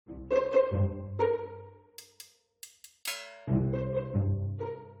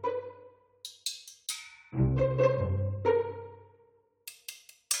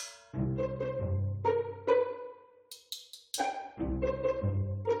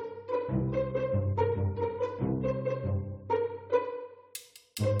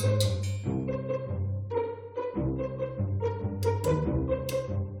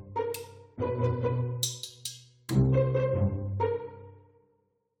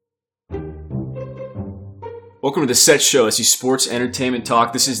Welcome to the Set Show. It's the Sports Entertainment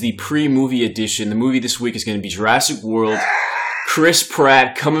Talk. This is the pre-movie edition. The movie this week is going to be Jurassic World. Chris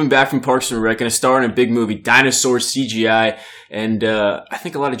Pratt coming back from Parks and Rec, going to star in a big movie, dinosaurs, CGI, and I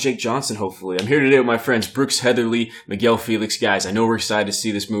think a lot of Jake Johnson, hopefully. I'm here today with my friends Brooks Heatherly, Miguel Felix. Guys, I know we're excited to see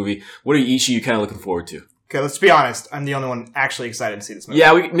this movie. What are each of you kind of looking forward to? Okay, let's be honest. I'm the only one actually excited to see this movie.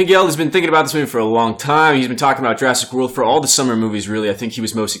 Yeah, Miguel has been thinking about this movie for a long time. He's been talking about Jurassic World for all the summer movies, really. I think he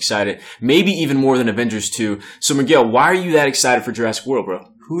was most excited. Maybe even more than Avengers 2. So, Miguel, why are you that excited for Jurassic World, bro?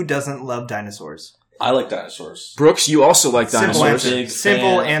 Who doesn't love dinosaurs? I like dinosaurs. Brooks, you also like dinosaurs.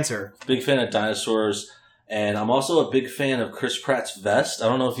 Simple answer. Big fan of dinosaurs. And I'm also a big fan of Chris Pratt's vest. I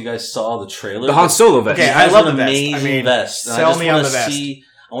don't know if you guys saw the trailer. The Han Solo vest. Okay, I love the vest. Amazing vest. And Sell me on the vest.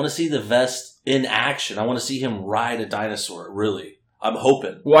 I want to see the vest in action. I want to see him ride a dinosaur, really. I'm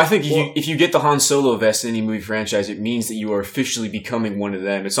hoping. Well, I think if you get the Han Solo vest in any movie franchise, it means that you are officially becoming one of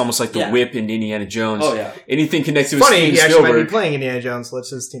them. It's almost like the whip in Indiana Jones. Oh, yeah. Anything connected with Steven Spielberg. Funny, he actually might be playing Indiana Jones. Let's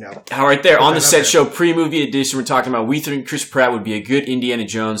just, All right, there. On the Set Show pre-movie edition, we're talking about we think Chris Pratt would be a good Indiana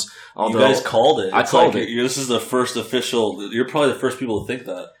Jones. Although, you guys called it. I called it. This is the first official. You're probably the first people to think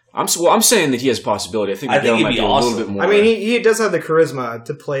that. I'm saying that he has a possibility. I think he'd might be be awesome. a little bit more. I mean, he does have the charisma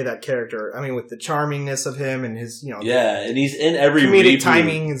to play that character. I mean, with the charmingness of him and his, Yeah, and he's in every comedic reboot.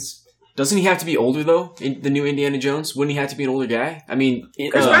 timing is... Doesn't he have to be older, though, in the new Indiana Jones? Wouldn't he have to be an older guy? I mean...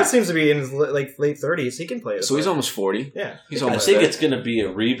 Chris Pratt seems to be in his late 30s. He can play it. So he's almost 40. Yeah. He's I almost think there. it's going to be a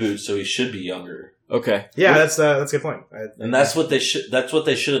reboot, so he should be younger. Okay. Yeah, that's a good point. And that's what they should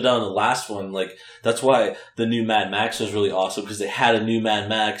have done in the last one. Like, that's why the new Mad Max was really awesome, because they had a new Mad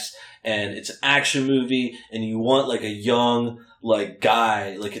Max, and it's an action movie, and you want, like, a young, like,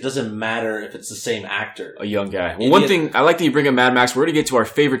 guy. Like, it doesn't matter if it's the same actor. A young guy. Well, one thing, I like that you bring up Mad Max. We're going to get to our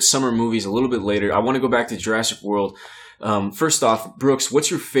favorite summer movies a little bit later. I want to go back to Jurassic World. First off, Brooks,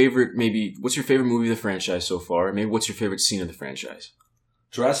 what's your favorite movie of the franchise so far? Maybe what's your favorite scene of the franchise?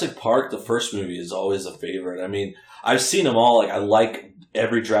 Jurassic Park, the first movie, is always a favorite. I mean, I've seen them all. Like, I like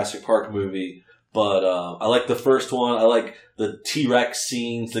every Jurassic Park movie, but I like the first one. I like the T-Rex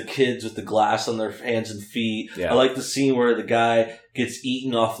scenes, the kids with the glass on their hands and feet. Yeah. I like the scene where the guy gets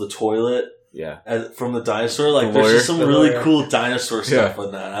eaten off the toilet. Yeah. From the dinosaur. Like, there's just some really cool dinosaur stuff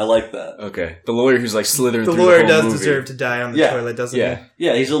in that. I like that. Okay. The lawyer who's like slithering through the lawyer whole does movie. deserve to die on the toilet, doesn't he?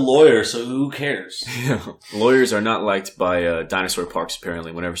 Yeah, he's a lawyer, so who cares? Lawyers are not liked by dinosaur parks,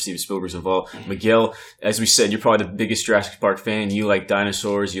 apparently, whenever Steven Spielberg's involved. Miguel, as we said, you're probably the biggest Jurassic Park fan. You like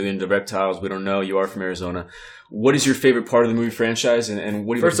dinosaurs. You're into reptiles. We don't know. You are from Arizona. What is your favorite part of the movie franchise, and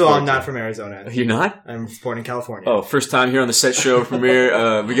what do you First of all, I'm not from Arizona. You're not? I'm born in California. Oh, first time here on the Set Show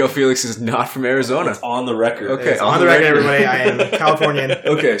premiere. Miguel Felix is not from Arizona. It's on the record. Okay, on the record, everybody. I am Californian.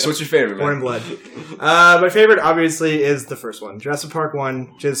 Okay, so what's your favorite, man? Born in blood. My favorite, obviously, is the first one. Jurassic Park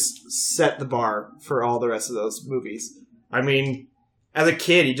 1 just set the bar for all the rest of those movies. I mean, as a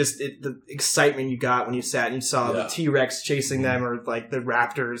kid, the excitement you got when you sat and you saw the T-Rex chasing them, or like the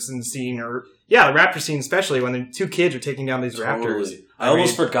raptors and scene, the raptor scene, especially when the two kids are taking down these raptors. I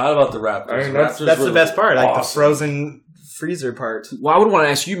almost forgot about the raptors. I mean, that's the best part, awesome. like the frozen freezer part. Well, I would want to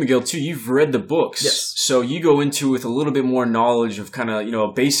ask you, Miguel, too. You've read the books. Yes. So you go into it with a little bit more knowledge of kind of,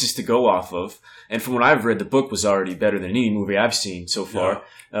 a basis to go off of. And from what I've read, the book was already better than any movie I've seen so far.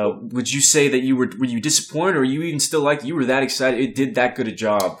 Yeah. Would you say that were you disappointed, or you even still you were that excited it did that good a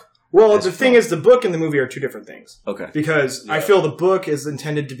job? Well, the thing is, the book and the movie are two different things. Okay. Because I feel the book is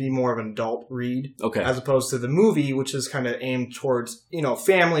intended to be more of an adult read. Okay. As opposed to the movie, which is kind of aimed towards,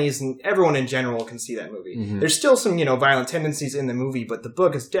 families, and everyone in general can see that movie. Mm-hmm. There's still some, violent tendencies in the movie, but the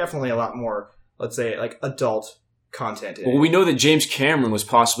book is definitely a lot more, let's say, like, adult content in it. We know that James Cameron was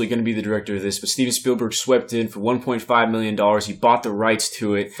possibly going to be the director of this, but Steven Spielberg swept in for $1.5 million. He bought the rights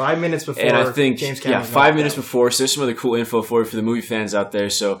to it. 5 minutes before. And I think, James Cameron 5 minutes before. So there's some other cool info for the movie fans out there.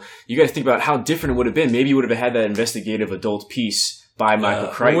 So you got to think about how different it would have been. Maybe you would have had that investigative adult piece by Michael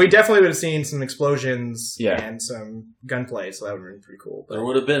Crichton. We definitely would have seen some explosions and some gunplay, so that would have been pretty cool. There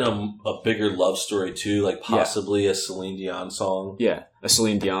would have been a bigger love story, too, like possibly a Celine Dion song. Yeah, a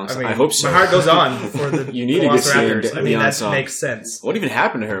Celine Dion song. I mean, I hope so. My heart goes on before the you need a good Celine Dion Dion song. That makes sense. What even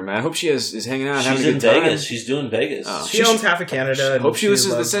happened to her, man? I hope she is hanging out. She's in Vegas. She's doing Vegas. She owns half of Canada. Hope she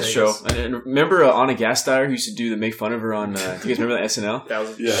listens to the Set Show. And remember Anna Gasteyer, who used to do the make fun of her on, do you guys remember that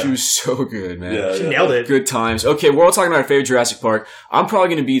SNL? She was so good, man. Yeah, she nailed it. Good times. Okay, we're all talking about our favorite Jurassic Park. I'm probably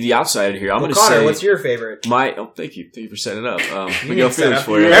going to be the outsider here. I'm going to say... Connor, what's your favorite? Thank you. Thank you for setting it up. Miguel Felix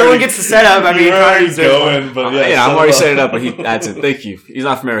for you. Everyone gets to set up. I mean, Connor's going, but I'm already setting it up, but he adds it. Thank you. you. He's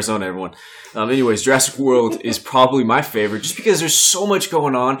not from Arizona, everyone. Anyways, Jurassic World is probably my favorite just because there's so much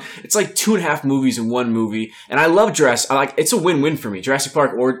going on. It's like 2.5 movies in one movie. And I love Jurassic. It's a win-win for me. Jurassic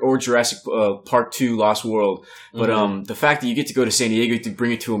Park or Jurassic Park 2 Lost World. But the fact that you get to go to San Diego, you get to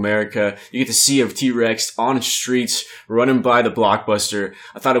bring it to America, you get to see a T-Rex on the streets, running by the Blockbuster.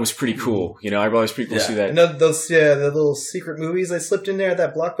 I thought it was pretty cool. You know, I thought it was pretty cool to see that. And those the little secret movies they slipped in there at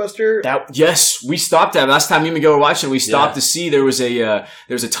that Blockbuster. Yes, we stopped at last time me and Miguel were watching. We stopped to see there was a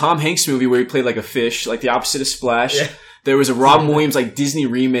Tom Hanks movie where he played like a fish, like the opposite of Splash. Yeah. There was a Robin Williams like Disney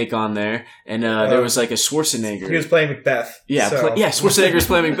remake on there, and there was like a Schwarzenegger. He was playing Macbeth. Yeah, Schwarzenegger was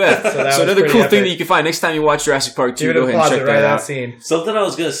playing Macbeth. So another cool thing that you can find next time you watch Jurassic Park 2, go ahead and check that out. Scene. Something I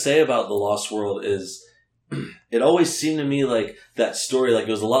was gonna say about the Lost World is it always seemed to me like that story, like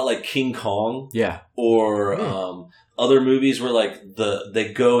it was a lot like King Kong, or other movies where like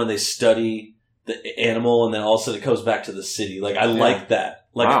they go and they study the animal, and then all of a sudden it comes back to the city. Like I like that.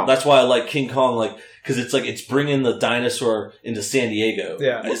 Like that's why I like King Kong. Like because it's like it's bringing the dinosaur into San Diego.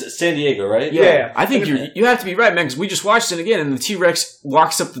 Yeah, is it San Diego, right? Yeah. I think you have to be right, man. Because we just watched it again, and the T-Rex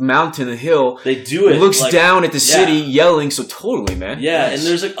walks up the mountain, the hill. They do it. Looks down at the city, yelling. So totally, man. Yeah, and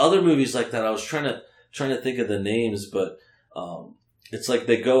there's like other movies like that. I was trying to think of the names, but it's like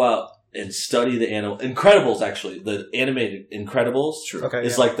they go out and study the animal. Incredibles, actually. The animated Incredibles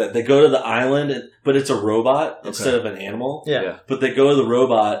is like that. They go to the island, but it's a robot instead of an animal. Yeah. But they go to the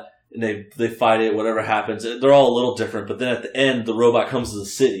robot, and they fight it, whatever happens. They're all a little different, but then at the end, the robot comes to the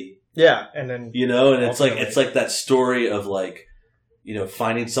city. Yeah, and then... You know, and it's like that story of like, you know,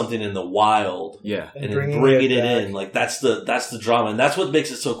 finding something in the wild. Yeah. And then bringing it in. Like, that's the drama. And that's what makes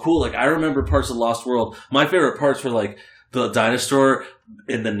it so cool. Like, I remember parts of Lost World. My favorite parts were like, the dinosaur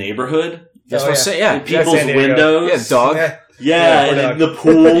in the neighborhood. That's what I'm saying. Yeah, people's windows. Yeah, dog. Yeah, and in the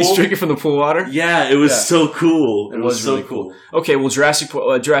pool. He's drinking from the pool water. Yeah, it was so cool. It was really cool. Okay, well, Jurassic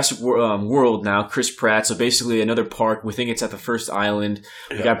World now. Chris Pratt. So basically, another park. We think it's at the first island.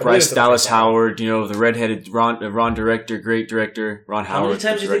 We got Bryce Dallas Howard. You know, the redheaded Ron director, great director, Ron Howard. How many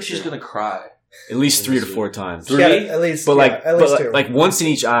times do you think she's gonna cry? At least 3 to 4 times. 3? At least, like once in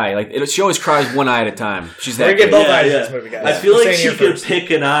each eye. Like she always cries one eye at a time. She's that. Get both eyes in this movie, guys. I feel like she could pick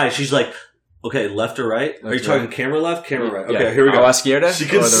an eye. She's like, okay, left or right? Are you talking camera left, camera right? Okay, here we go. She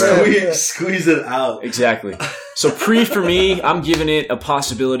can squeeze it out. Exactly. So for me, I'm giving it a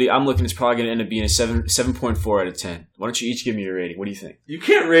possibility. I'm looking it's probably going to end up being a 7.4 out of 10. Why don't you each give me your rating? What do you think? You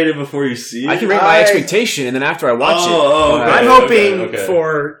can't rate it before you see it. I can rate my expectation, and then after I watch it. Okay, I'm hoping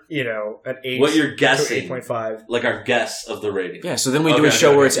for, an 8. What you're guessing. 8.5. Like our guess of the rating. Yeah, so then we do a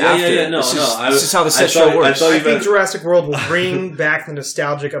show where it's after. Yeah, this is how the set show works. I think Jurassic World will bring back the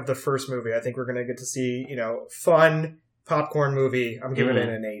nostalgic of the first movie. I think we're going to get to see, fun popcorn movie. I'm giving it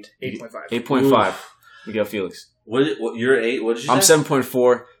an 8. 8.5. 8.5. Miguel Felix. What you're an 8? What did you say? I'm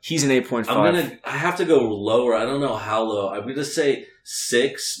 7.4. He's an 8.5. I have to go lower. I don't know how low. I'm going to say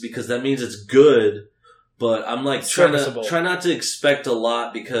 6 because that means it's good. But I'm like try not to expect a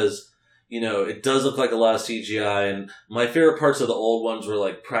lot because it does look like a lot of CGI. And my favorite parts of the old ones were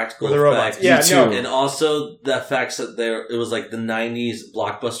like practical effects. Yeah, no. And also the facts that it was like the 90s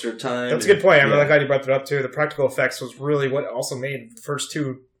blockbuster time. That's a good point. I'm really glad you brought that up too. The practical effects was really what also made the first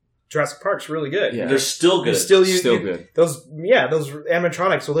 2 Jurassic Park's really good. Yeah. They're still good. Still good. Those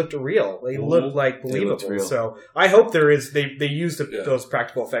animatronics will look real. They look like believable. So I hope they use those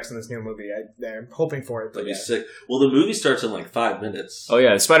practical effects in this new movie. I'm hoping for it. That'd be sick. Well, the movie starts in like 5 minutes. Oh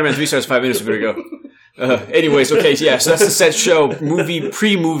yeah, Spider-Man 3 starts 5 minutes. We better go. Anyways, okay, so that's the set show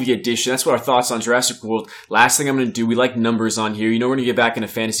pre-movie edition. That's what our thoughts on Jurassic World. Last thing I'm going to do, we like numbers on here. We're going to get back into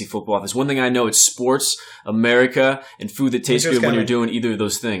fantasy football. If there's one thing I know, it's sports, America, and food that tastes good when you're doing either of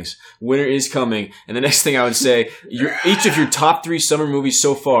those things. Winter is coming. And the next thing I would say, each of your top 3 summer movies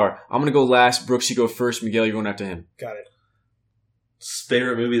so far. I'm going to go last. Brooks, you go first. Miguel, you're going after him. Got it.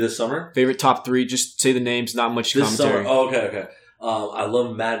 Favorite movie this summer? Favorite top 3. Just say the names, not much this commentary. Summer. Oh, okay. I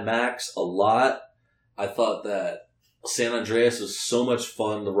love Mad Max a lot. I thought that San Andreas was so much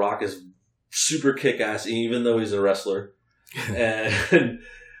fun. The Rock is super kick-ass, even though he's a wrestler. And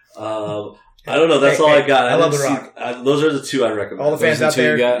I don't know. That's all I got. I love The Rock. Those are the 2 I recommend. All the fans out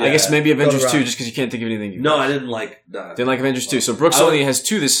there. I guess maybe Avengers 2, just because you can't think of anything. No, I didn't like. Didn't like Avengers 2. So Brooks only has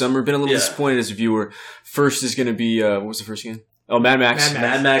 2 this summer. Been a little disappointed as a viewer. First is going to be what was the first again? Oh, Mad Max.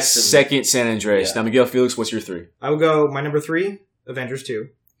 Mad Max. Second, San Andreas. Yeah. Now, Miguel Felix, what's your 3? I will go my number 3, Avengers 2.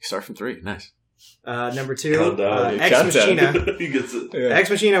 Start from 3. Nice. Number 2, Ex Machina. He gets it. Yeah. Ex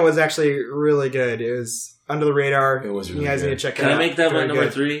Machina was actually really good. It was under the radar. It was really You guys good. need to check it out. Can I make that Very my number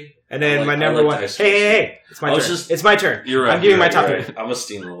good. 3? And then my I number one. Dice Hey! It's my turn. It's my turn. You're right. I'm giving my you're top right. three. I'm a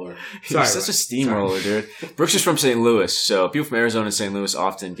steamroller. You're such a steamroller, dude. Brooks is from St. Louis, so people from Arizona and St. Louis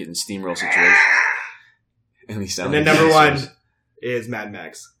often get in steamroll situations. And then number one is Mad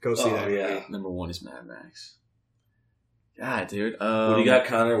Max. Go see that. Yeah. Number one is Mad Max. God, dude. What do you got,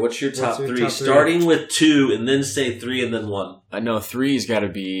 Connor? What's your top three? top three? Starting with 2, and then say 3, and then 1. I know 3's got to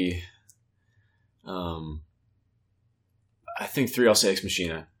be. I think 3. I'll say Ex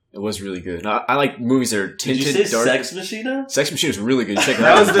Machina. It was really good. I like movies that are tinted. Did you say dark. Sex Machina? Sex Machina is really good. Check it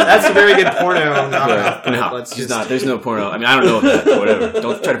out. That's a very good porno. No, it's not. There's no porno. I mean, I don't know that, but whatever.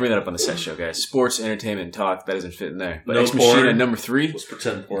 Don't try to bring that up on the set show, guys. Sports, entertainment, and talk, that doesn't fit in there. But No Ex Machina, porn. number 3. Let's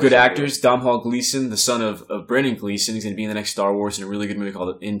pretend porn. Good actors. Dom Hall Gleason, the son of Brendan Gleason. He's going to be in the next Star Wars in a really good movie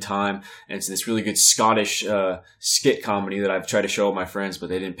called In Time. And it's this really good Scottish skit comedy that I've tried to show all my friends, but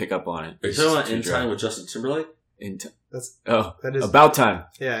they didn't pick up on it. Are you talking about In Time with Justin Timberlake? That is About Time.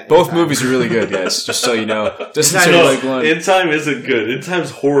 Yeah. Both movies are really good, guys. Just so you know. Justin Timberlake one. In Time isn't good. In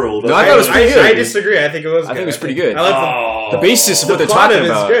Time's horrible. No, I thought it was pretty good. I disagree. I think it was. I think it was pretty good. I like the basis of what they're plot talking of it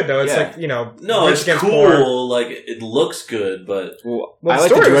about. is good though. It's Yeah. like No, Rich it's Against cool. Poor. Like it looks good, but Well, Well, I the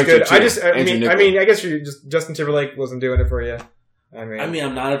like the story was director good. too. Andrew I Niccol. guess you just Justin Timberlake wasn't doing it for you. I mean,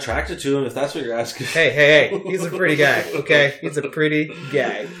 I'm not attracted to him. If that's what you're asking. hey, he's a pretty guy. Okay, he's a pretty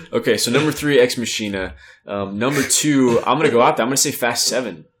guy. Okay, so number 3, Ex Machina. Number 2, I'm going to go out there. I'm going to say Fast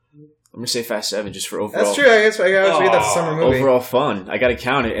 7. I'm going to say Fast 7 just for overall. That's true. I guess I gotta agree. That's a summer movie. Overall fun. I got to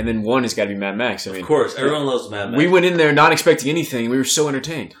count it. And then 1 has got to be Mad Max. I mean, Of course, everyone loves Mad Max. we went in there not expecting anything. We were so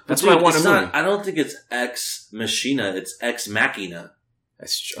entertained. That's why I want a movie. I don't think it's Ex Machina. It's Ex Machina. I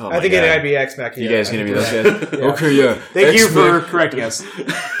think it might be Ex Machina. You guys going to be those guys? Yeah. Okay, yeah. Thank you for correcting us.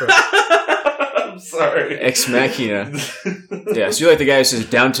 I'm sorry. Ex Machina. Yeah, so you're like the guy who says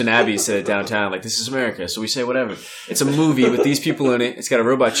Downton Abbey instead of downtown. Like, this is America, so we say whatever. It's a movie with these people in it. It's got a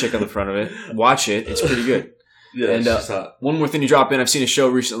robot chick on the front of it. Watch it. It's pretty good. Yeah, And it's just hot. one more thing to drop in. I've seen a show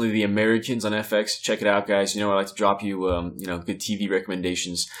recently, The Americans on FX. Check it out, guys. You know, I like to drop you, good TV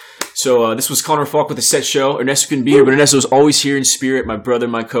recommendations. So this was Connor Falk with the Set Show. Ernesto couldn't be here, but Ernesto's always here in spirit. My brother,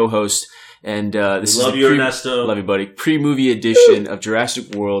 my co-host. And this Love is you, Ernesto. Love you, buddy. Pre-movie edition of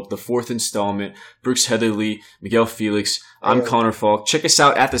Jurassic World, the 4th installment. Brooks Heatherly, Miguel Felix. I'm Connor Falk. Check us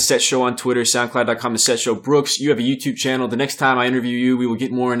out at The Set Show on Twitter, SoundCloud.com, The Set Show. Brooks, you have a YouTube channel. The next time I interview you, we will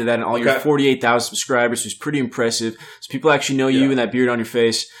get more into that and all your 48,000 subscribers, which is pretty impressive. So people actually know you and that beard on your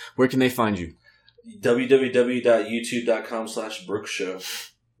face. Where can they find you?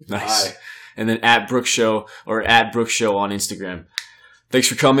 www.youtube.com/BrooksShow. Nice. Hi. And then at Brooks Show or at Brooks Show on Instagram. Thanks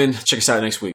for coming. Check us out next week.